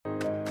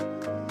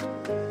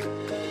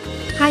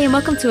and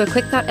welcome to a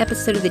quick thought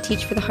episode of the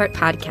Teach for the Heart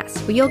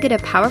podcast, where you'll get a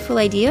powerful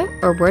idea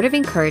or word of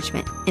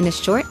encouragement in a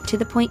short,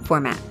 to-the-point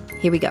format.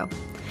 Here we go.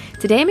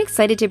 Today, I'm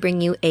excited to bring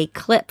you a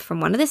clip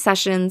from one of the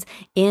sessions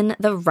in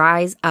the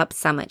Rise Up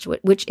Summit,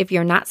 which if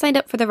you're not signed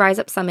up for the Rise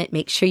Up Summit,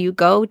 make sure you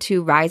go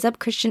to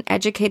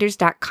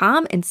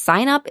riseupchristianeducators.com and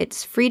sign up.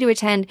 It's free to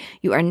attend.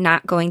 You are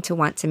not going to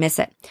want to miss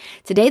it.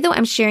 Today, though,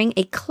 I'm sharing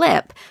a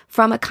clip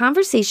from a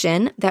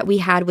conversation that we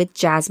had with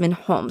Jasmine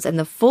Holmes, and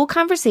the full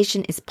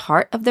conversation is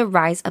part of the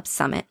Rise Up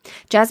Summit.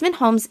 Jasmine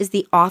Holmes is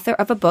the author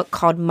of a book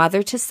called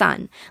Mother to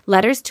Son,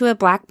 Letters to a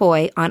Black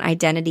Boy on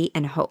Identity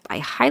and Hope. I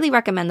highly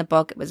recommend the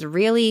book. It was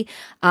really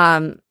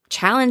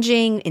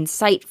challenging,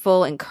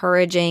 insightful,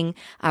 encouraging.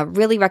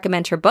 Really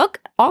recommend her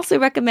book. Also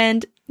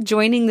recommend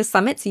joining the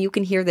summit so you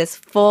can hear this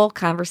full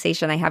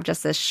conversation. I have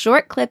just a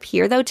short clip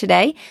here, though,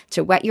 today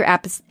to whet your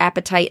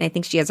appetite. And I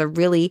think she has a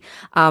really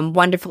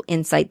wonderful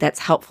insight that's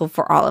helpful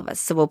for all of us.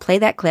 So we'll play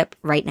that clip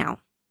right now.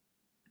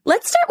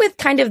 Let's start with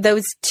kind of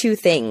those two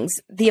things,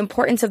 the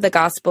importance of the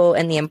gospel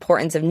and the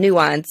importance of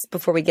nuance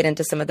before we get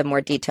into some of the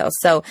more details.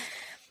 So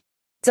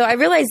I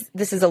realize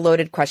this is a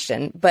loaded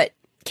question, but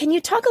can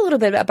you talk a little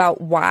bit about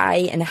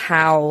why and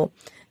how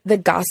the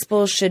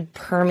gospel should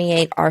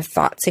permeate our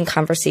thoughts and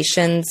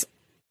conversations,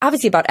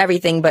 obviously about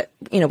everything, but,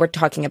 we're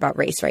talking about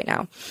race right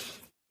now?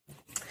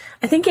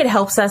 I think it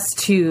helps us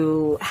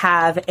to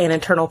have an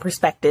internal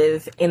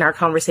perspective in our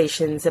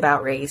conversations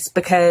about race,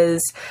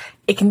 because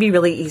it can be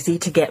really easy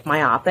to get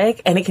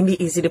myopic, and it can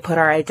be easy to put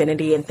our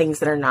identity in things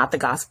that are not the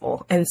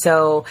gospel. And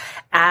so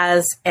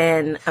as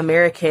an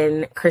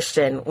American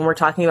Christian, when we're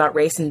talking about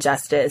race and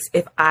justice,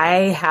 if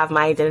I have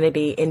my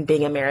identity in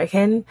being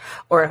American,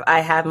 or if I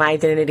have my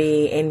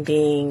identity in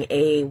being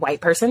a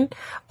white person,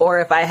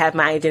 or if I have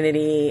my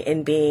identity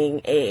in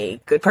being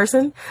a good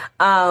person,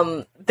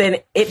 then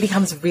it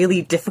becomes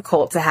really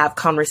difficult to have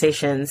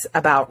conversations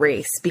about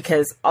race,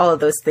 because all of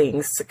those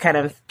things kind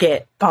of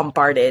get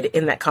bombarded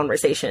in that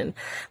conversation.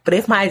 But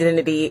if my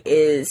identity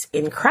is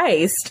in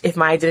Christ, if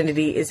my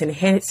identity is in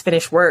his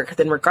finished work,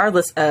 then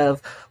regardless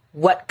of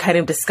what kind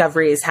of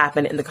discoveries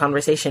happen in the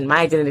conversation, my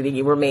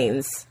identity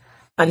remains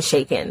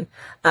unshaken.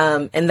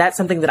 And that's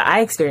something that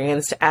I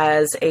experienced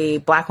as a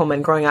Black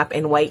woman growing up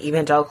in white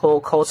evangelical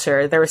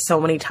culture. There were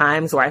so many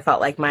times where I felt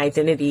like my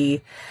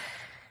identity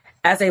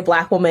as a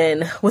Black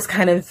woman was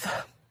kind of,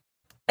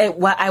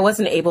 I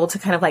wasn't able to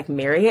kind of like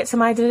marry it to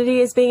my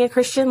identity as being a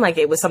Christian. Like,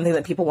 it was something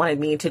that people wanted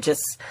me to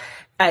just,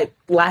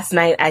 last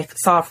night I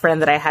saw a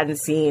friend that I hadn't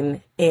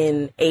seen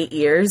in 8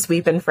 years.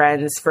 We've been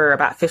friends for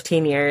about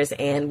 15 years,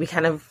 and we're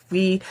kind of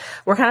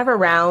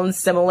around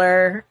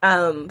similar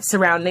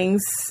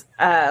surroundings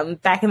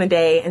back in the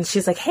day. And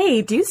she's like,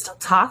 "Hey, do you still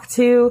talk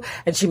to?"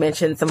 And she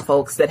mentioned some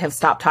folks that have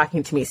stopped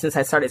talking to me since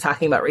I started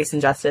talking about race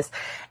and justice.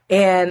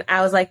 And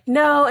I was like,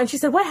 "No." And she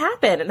said, "What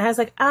happened?" And I was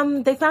like,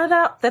 "They found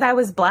out that I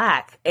was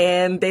Black,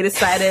 and they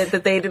decided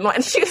that they didn't want."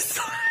 And she was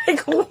like,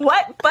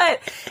 "What?"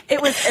 But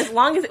it was, as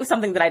long as it was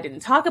something that I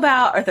didn't talk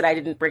about, or that I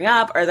didn't bring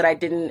up, or that I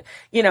didn't,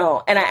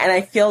 and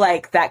I feel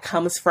like that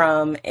comes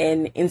from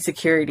an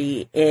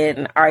insecurity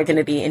in our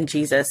identity in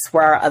Jesus,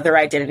 where our other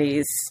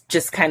identities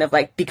just kind of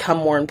like become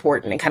more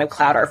important and kind of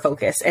cloud our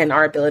focus and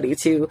our ability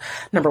to,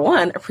 number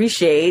one,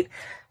 appreciate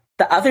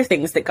the other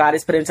things that God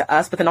has put into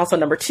us, but then also,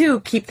 number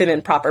two, keep them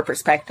in proper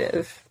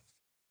perspective.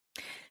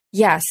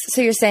 Yes.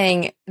 So you're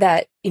saying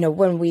that,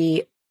 when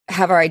we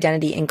have our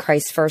identity in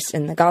Christ first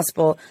in the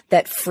gospel,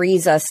 that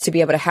frees us to be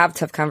able to have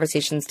tough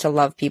conversations, to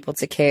love people,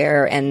 to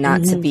care, and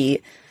not to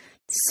be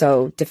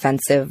so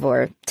defensive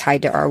or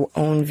tied to our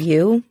own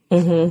view.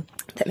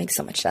 That makes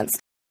so much sense.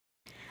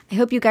 I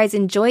hope you guys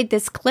enjoyed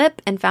this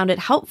clip and found it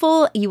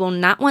helpful. You will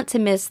not want to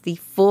miss the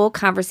full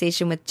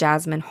conversation with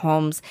Jasmine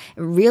Holmes.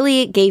 It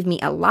really gave me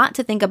a lot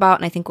to think about,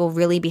 and I think will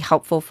really be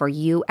helpful for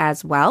you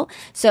as well.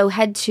 So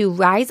head to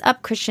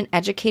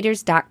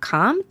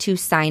riseupchristianeducators.com to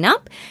sign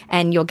up,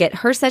 and you'll get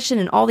her session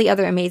and all the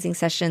other amazing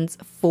sessions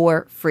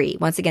for free.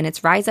 Once again, it's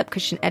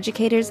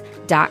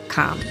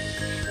riseupchristianeducators.com.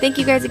 Thank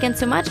you guys again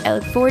so much. I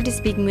look forward to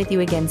speaking with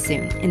you again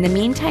soon. In the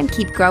meantime,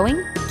 keep growing,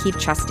 keep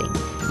trusting.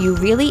 You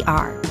really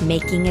are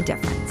making a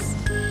difference.